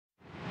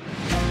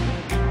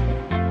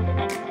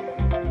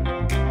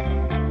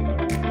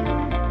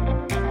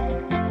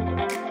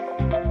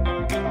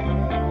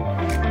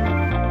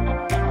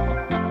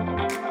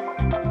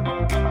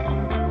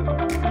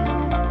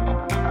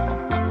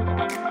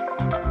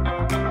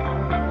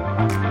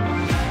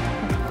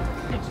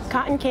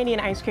Cotton candy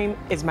and ice cream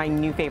is my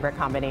new favorite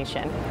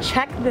combination.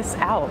 Check this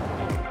out.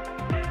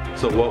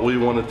 So what we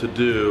wanted to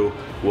do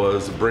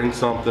was bring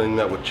something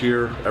that would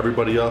cheer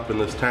everybody up in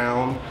this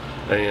town,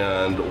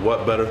 and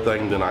what better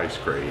thing than ice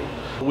cream.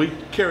 We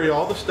carry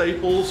all the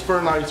staples for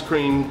an ice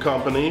cream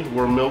company.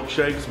 We're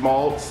milkshakes,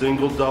 malt,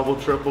 single, double,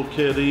 triple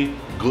kitty,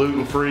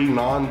 gluten-free,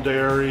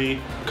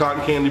 non-dairy.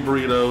 Cotton candy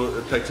burrito,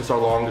 it takes us our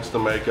longest to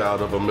make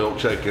out of a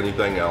milkshake,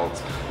 anything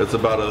else. It's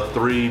about a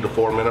 3 to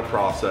 4 minute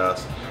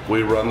process.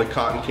 We run the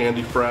cotton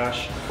candy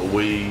fresh.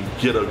 We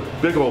get a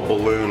big old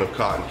balloon of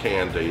cotton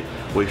candy.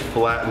 We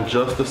flatten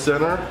just the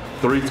center,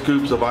 3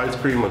 scoops of ice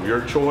cream of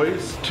your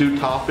choice, 2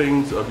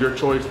 toppings of your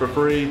choice for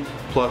free,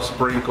 plus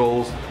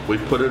sprinkles. We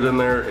put it in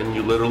there and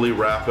you literally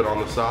wrap it on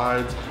the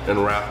sides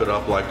and wrap it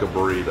up like a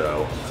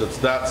burrito. It's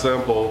that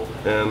simple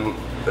and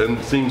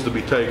seems to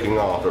be taking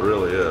off. It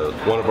really is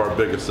one of our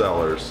biggest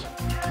sellers.